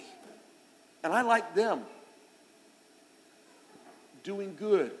like me. And I like them. Doing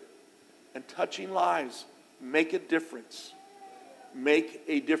good and touching lives make a difference. Make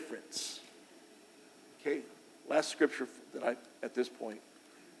a difference. Okay? Last scripture that at this point.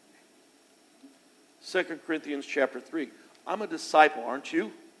 2 Corinthians chapter 3. I'm a disciple, aren't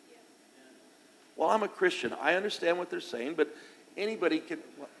you? Well, I'm a Christian. I understand what they're saying, but anybody can.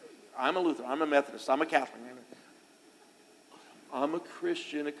 Well, I'm a Lutheran. I'm a Methodist. I'm a Catholic. I'm a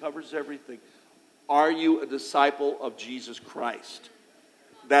Christian. It covers everything. Are you a disciple of Jesus Christ?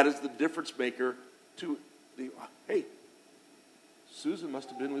 That is the difference maker to hey, Susan must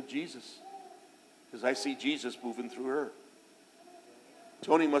have been with Jesus because I see Jesus moving through her.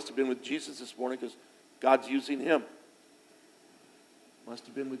 Tony must have been with Jesus this morning because God's using him. Must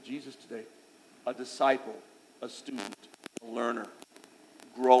have been with Jesus today. A disciple, a student, a learner,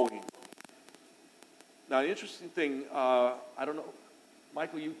 growing. Now, the interesting thing, I don't know,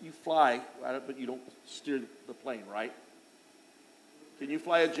 Michael, you fly, but you don't steer the plane, right? Can you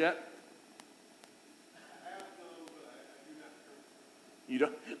fly a jet? You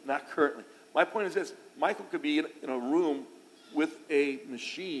don't, not currently. My point is this: Michael could be in a room with a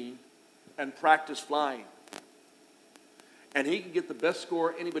machine and practice flying, and he can get the best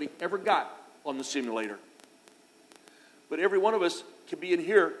score anybody ever got on the simulator. But every one of us can be in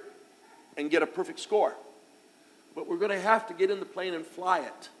here and get a perfect score. But we're going to have to get in the plane and fly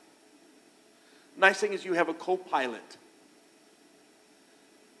it. Nice thing is you have a co-pilot.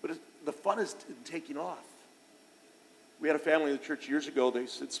 But the fun is in taking off. We had a family in the church years ago. They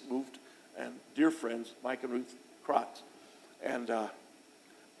since moved, and dear friends, Mike and Ruth Krotz. And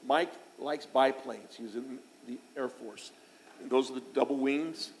Mike likes biplanes. He was in the Air Force. And those are the double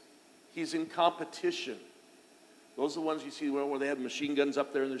wings. He's in competition. Those are the ones you see where they have machine guns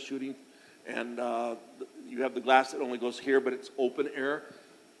up there and they're shooting. And you have the glass that only goes here, but it's open air.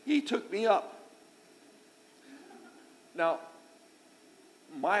 He took me up. Now,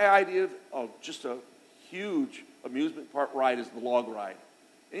 my idea of just a huge amusement park ride is the log ride.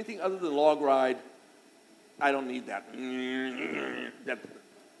 Anything other than log ride, I don't need that.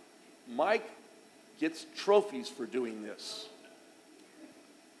 Mike gets trophies for doing this.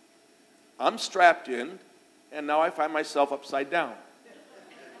 I'm strapped in, and now I find myself upside down.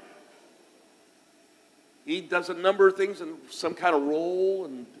 He does a number of things and some kind of roll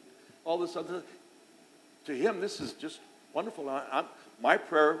and all this other. To him, this is just wonderful. My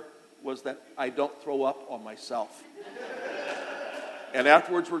prayer was that I don't throw up on myself. And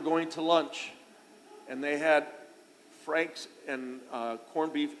afterwards, we're going to lunch, and they had Frank's and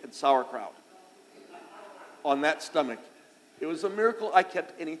corned beef and sauerkraut on that stomach. It was a miracle I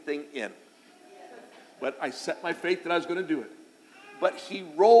kept anything in. But I set my faith that I was going to do it. But he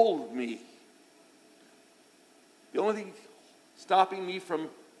rolled me. The only thing stopping me from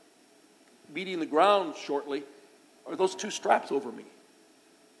beating the ground shortly are those two straps over me.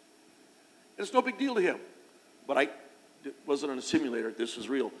 It's no big deal to him. But it wasn't on a simulator. This was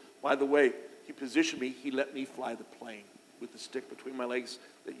real. By the way, he positioned me. He let me fly the plane with the stick between my legs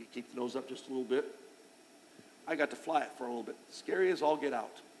that you keep the nose up just a little bit. I got to fly it for a little bit. Scary as all get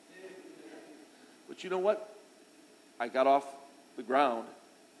out. But you know what? I got off the ground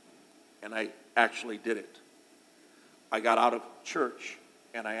and I actually did it. I got out of church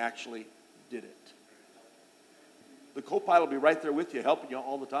and I actually did it. The co-pilot will be right there with you, helping you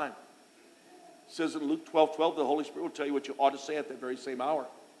all the time. It says in Luke 12:12, the Holy Spirit will tell you what you ought to say at that very same hour.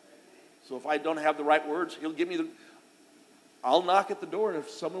 So if I don't have the right words, he'll give me I'll knock at the door, and if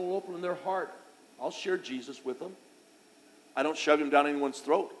someone will open their heart, I'll share Jesus with them. I don't shove him down anyone's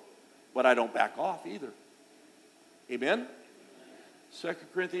throat, but I don't back off either. Amen? 2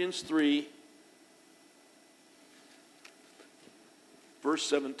 Corinthians 3, verse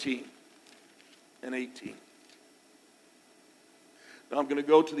 17 and 18. Now I'm going to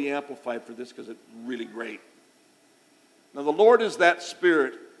go to the Amplified for this because it's really great. Now the Lord is that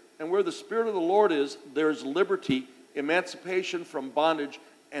Spirit, and where the Spirit of the Lord is, there is liberty, emancipation from bondage,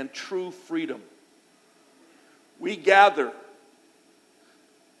 and true freedom. We gather, and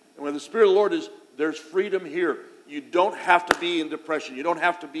where the Spirit of the Lord is, there's freedom here. You don't have to be in depression. You don't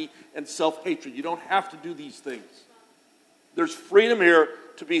have to be in self-hatred. You don't have to do these things. There's freedom here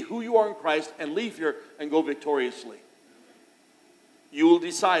to be who you are in Christ and leave here and go victoriously. You will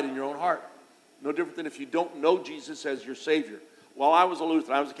decide in your own heart. No different than if you don't know Jesus as your Savior. While I was a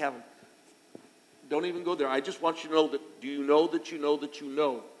Lutheran, I was a Catholic. Don't even go there. I just want you to know that, do you know that you know that you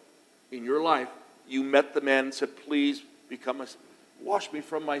know in your life you met the man and said, please wash me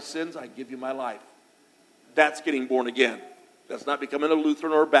from my sins, I give you my life. That's getting born again. That's not becoming a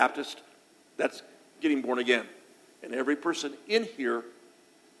Lutheran or a Baptist. That's getting born again. And every person in here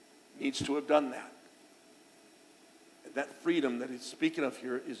needs to have done that. And that freedom that he's speaking of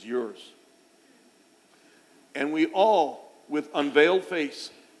here is yours. And we all, with unveiled face,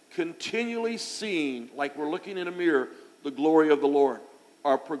 continually seeing, like we're looking in a mirror, the glory of the Lord,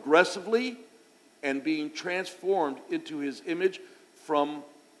 are progressively and being transformed into his image from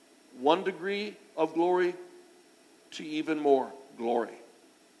one degree of glory to even more glory,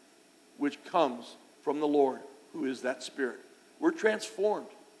 which comes from the Lord, who is that Spirit. We're transformed.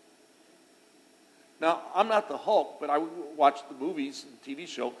 Now, I'm not the Hulk, but I watch the movies and TV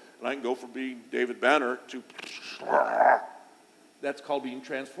show, and I can go from being David Banner to... That's called being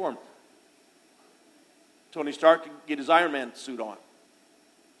transformed. Tony Stark can get his Iron Man suit on.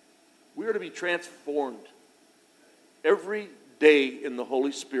 We are to be transformed every day in the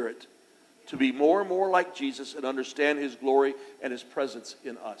Holy Spirit to be more and more like Jesus and understand his glory and his presence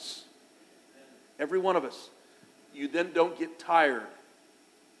in us. Every one of us. You then don't get tired.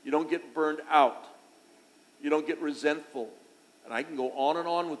 You don't get burned out. You don't get resentful. And I can go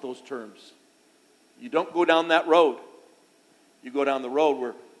on with those terms. You don't go down that road. You go down the road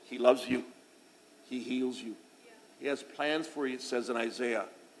where he loves you. He heals you. He has plans for you, it says in Isaiah.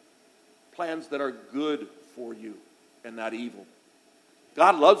 Plans that are good for you and not evil.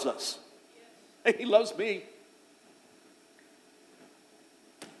 God loves us. And he loves me.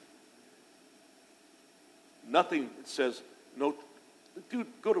 Nothing, it says, no. Dude,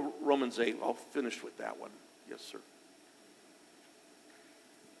 go to Romans 8. I'll finish with that one. Yes, sir.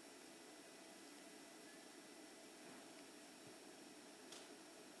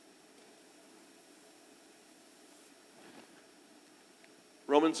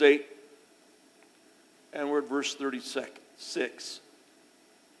 Romans 8, and we're at verse 36.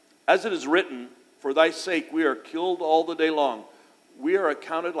 As it is written, for thy sake we are killed all the day long. We are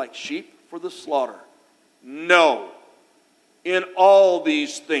accounted like sheep for the slaughter. No, in all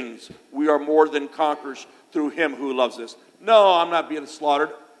these things we are more than conquerors through him who loves us. No, I'm not being slaughtered.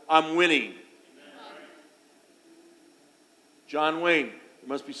 I'm winning. John Wayne, there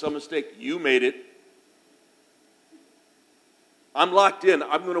must be some mistake. You made it. I'm locked in.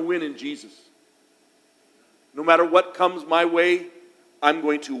 I'm going to win in Jesus. No matter what comes my way, I'm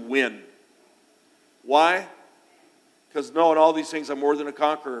going to win. Why? Because no, in all these things I'm more than a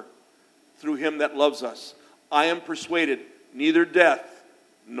conqueror through him that loves us. I am persuaded neither death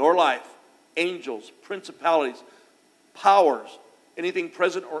nor life, angels, principalities, powers, anything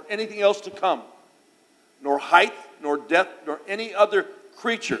present or anything else to come, nor height, nor depth, nor any other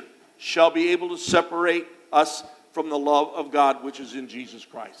creature shall be able to separate us from the love of God which is in Jesus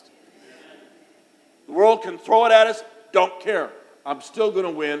Christ. The world can throw it at us, don't care. I'm still going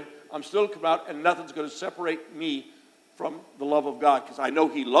to win. I'm still going to come out, and nothing's going to separate me from the love of God, because I know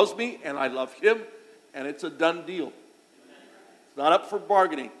he loves me and I love him, and it's a done deal. It's not up for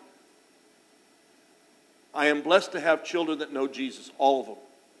bargaining. I am blessed to have children that know Jesus, all of them.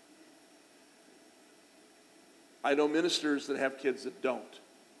 I know ministers that have kids that don't.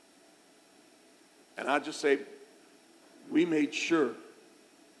 And I just say, we made sure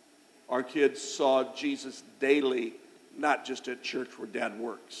our kids saw Jesus daily, not just at church where Dad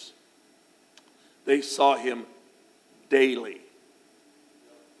works. They saw him daily.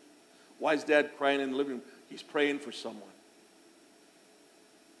 Why is Dad crying in the living room? He's praying for someone.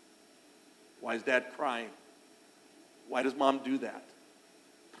 Why is Dad crying? Why does Mom do that?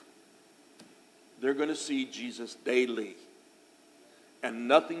 They're going to see Jesus daily. And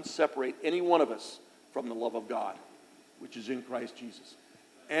nothing separates any one of us from the love of God, which is in Christ Jesus.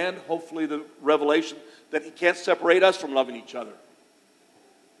 And hopefully the revelation that he can't separate us from loving each other.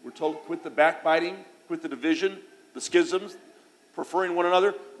 We're told quit the backbiting, quit the division, the schisms, preferring one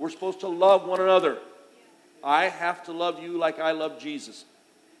another. We're supposed to love one another. I have to love you like I love Jesus.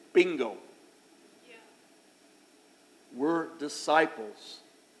 Bingo. We're disciples,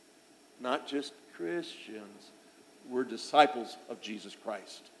 not just Christians. We're disciples of Jesus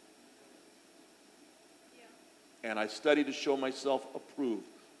Christ. And I study to show myself approved,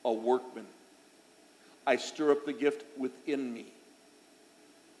 a workman. I stir up the gift within me.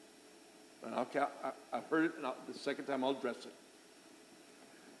 And I've heard it, and the second time I'll address it.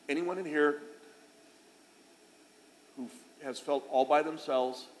 Anyone in here who has felt all by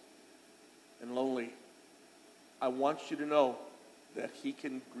themselves and lonely, I want you to know that he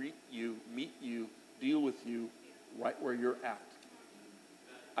can greet you, meet you, deal with you right where you're at.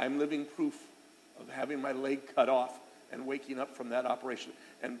 I'm living proof of having my leg cut off and waking up from that operation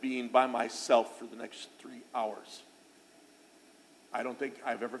and being by myself for the next 3 hours. I don't think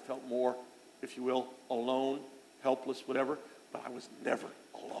I've ever felt more, if you will, alone, helpless, whatever, but I was never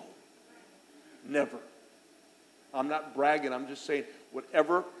alone. Never. I'm not bragging, I'm just saying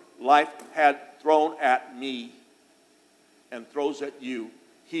whatever life had thrown at me and throws at you,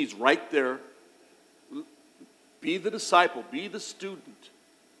 he's right there. Be the disciple, be the student,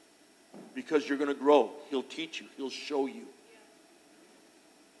 because you're going to grow. He'll teach you, he'll show you.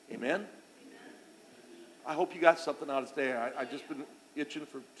 Amen? I hope you got something out of today. I've just been itching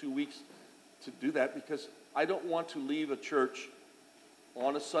for 2 weeks to do that, because I don't want to leave a church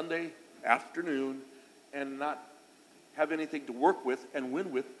on a Sunday afternoon and not have anything to work with and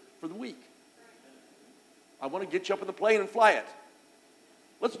win with for the week. I want to get you up in the plane and fly it.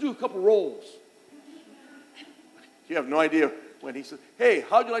 Let's do a couple rolls. You have no idea when he said, hey,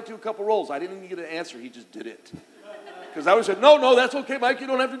 how'd you like to do a couple rolls? I didn't even get an answer. He just did it. Because I always said, no, that's okay, Mike. You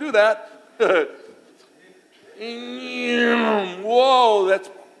don't have to do that. Whoa,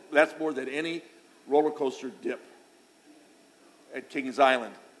 that's more than any roller coaster dip at Kings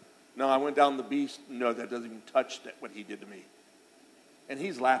Island. No, I went down the beast. No, that doesn't even touch what he did to me. And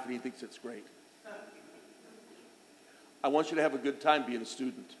he's laughing. He thinks it's great. I want you to have a good time being a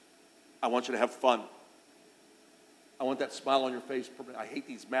student. I want you to have fun. I want that smile on your face. I hate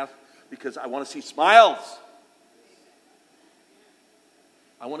these masks because I want to see smiles.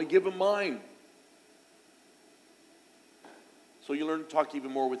 I want to give them mine. So you learn to talk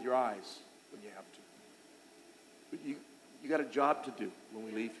even more with your eyes when you have to. But you got a job to do when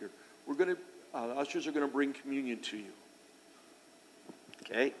we leave here. We're going to, ushers are going to bring communion to you.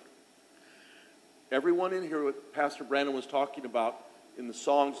 Okay? Everyone in here, what Pastor Brandon was talking about in the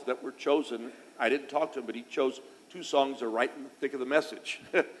songs that were chosen, I didn't talk to him, but he chose 2 songs that are right in the thick of the message.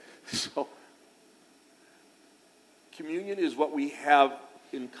 So, communion is what we have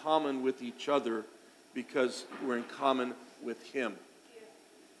in common with each other because we're in common with Him.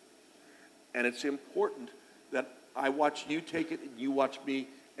 And it's important that I watch you take it and you watch me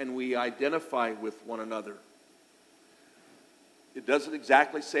and we identify with one another. It doesn't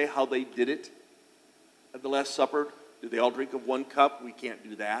exactly say how they did it at the Last Supper. Did they all drink of one cup? We can't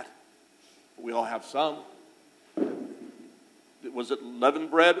do that. But we all have some. Was it leavened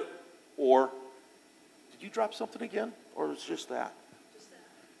bread or did you drop something again? Or was it just that? Just that.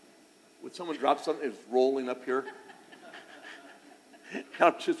 Would someone drop something? It was rolling up here.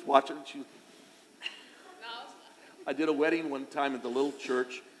 I'm just watching. I did a wedding one time at the little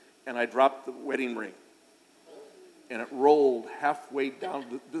church, and I dropped the wedding ring. And it rolled halfway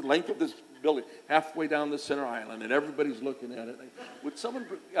down the length of this building, halfway down the center island, and everybody's looking at it. Would someone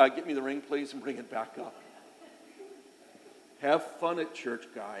get me the ring, please, and bring it back up? Have fun at church,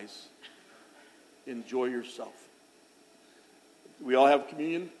 guys. Enjoy yourself. We all have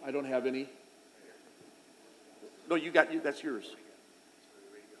communion. I don't have any. No, you got you. That's yours.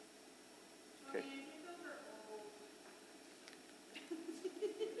 Okay.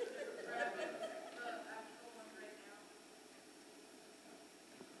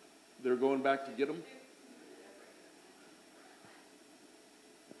 They're going back to get them?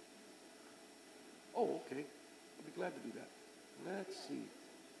 Oh, okay. I'll be glad to do that. Let's see.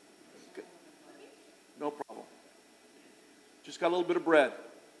 Okay. No problem. Just got a little bit of bread.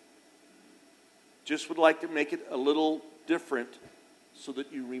 Just would like to make it a little different so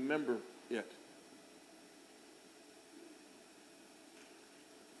that you remember it.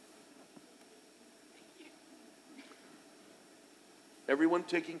 Everyone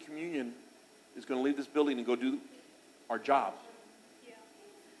taking communion is going to leave this building and go do our job. Yeah.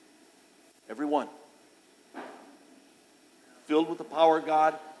 Everyone. Filled with the power of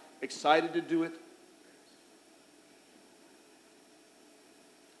God, excited to do it.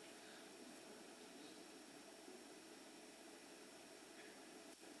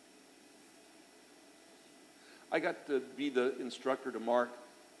 I got to be the instructor to Mark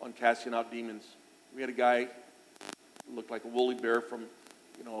on casting out demons. We had a guy looked like a woolly bear from,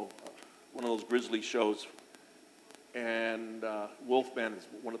 one of those grizzly shows. And Wolfman is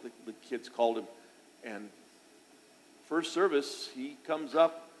one of the kids called him. And first service, he comes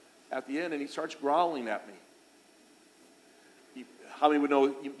up at the end and he starts growling at me. How many would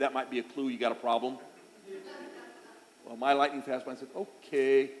know that might be a clue you got a problem? Well, my lightning fast mind said,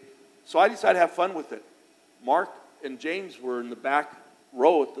 okay. So I decided to have fun with it. Mark and James were in the back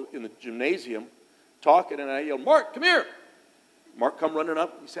row in the gymnasium talking, and I yelled, Mark, come here. Mark come running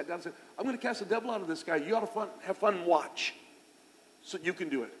up. He sat down and said, I'm going to cast the devil out of this guy. You ought to have fun and watch so you can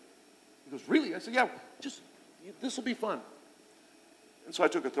do it. He goes, really? I said, yeah, this will be fun. And so I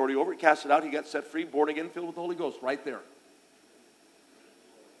took authority over it, cast it out. He got set free, born again, filled with the Holy Ghost right there.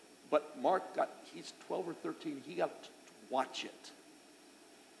 But Mark he's 12 or 13. He got to watch it.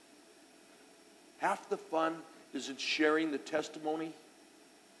 Half the fun is in sharing the testimony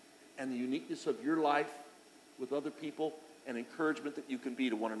and the uniqueness of your life with other people and encouragement that you can be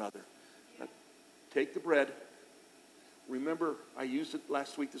to one another. Now, take the bread. Remember, I used it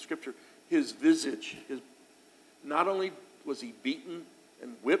last week, the scripture. His visage, not only was he beaten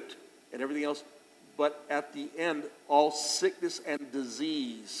and whipped and everything else, but at the end, all sickness and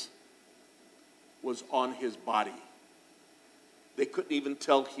disease was on his body. They couldn't even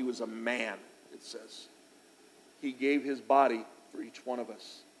tell he was a man, it says. He gave his body for each one of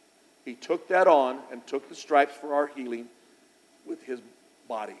us. He took that on and took the stripes for our healing with his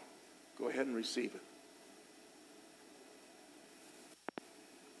body. Go ahead and receive it.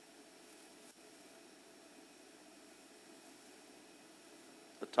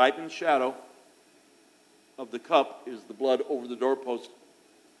 type and shadow of the cup is the blood over the doorpost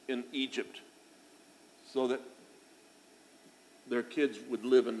in Egypt, so that their kids would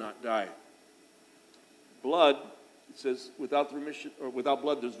live and not die. Blood, it says, without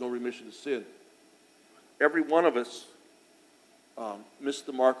blood, there's no remission of sin. Every one of us miss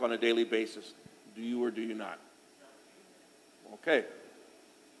the mark on a daily basis. Do you or do you not? Okay.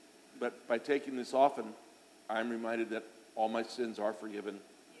 But by taking this often, I'm reminded that all my sins are forgiven.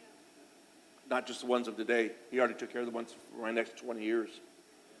 Not just the ones of today. He already took care of the ones for my next 20 years.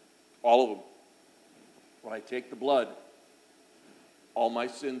 All of them. When I take the blood, all my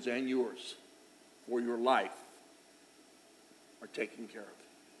sins and yours for your life are taken care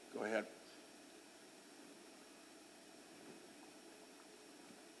of. Go ahead.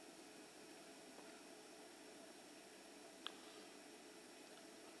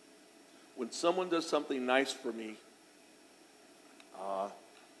 When someone does something nice for me,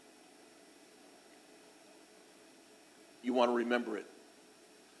 you want to remember it.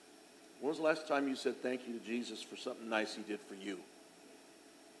 When was the last time you said thank you to Jesus for something nice he did for you?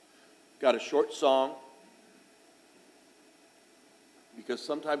 Got a short song, because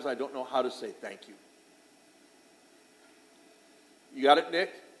sometimes I don't know how to say thank you. You got it,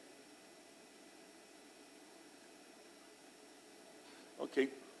 Nick? Okay,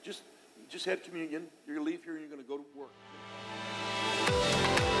 just had communion. You're going to leave here and you're going to go to work.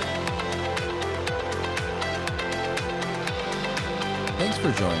 Thanks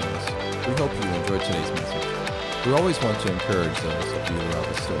for joining us. We hope you enjoyed today's message. We always want to encourage those of you who have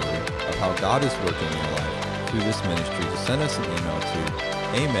a story of how God is working in your life through this ministry to send us an email to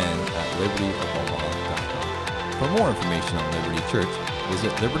amen@libertyofomaha.com. For more information on Liberty Church,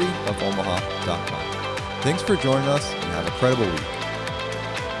 visit libertyofomaha.com. Thanks for joining us and have a credible week.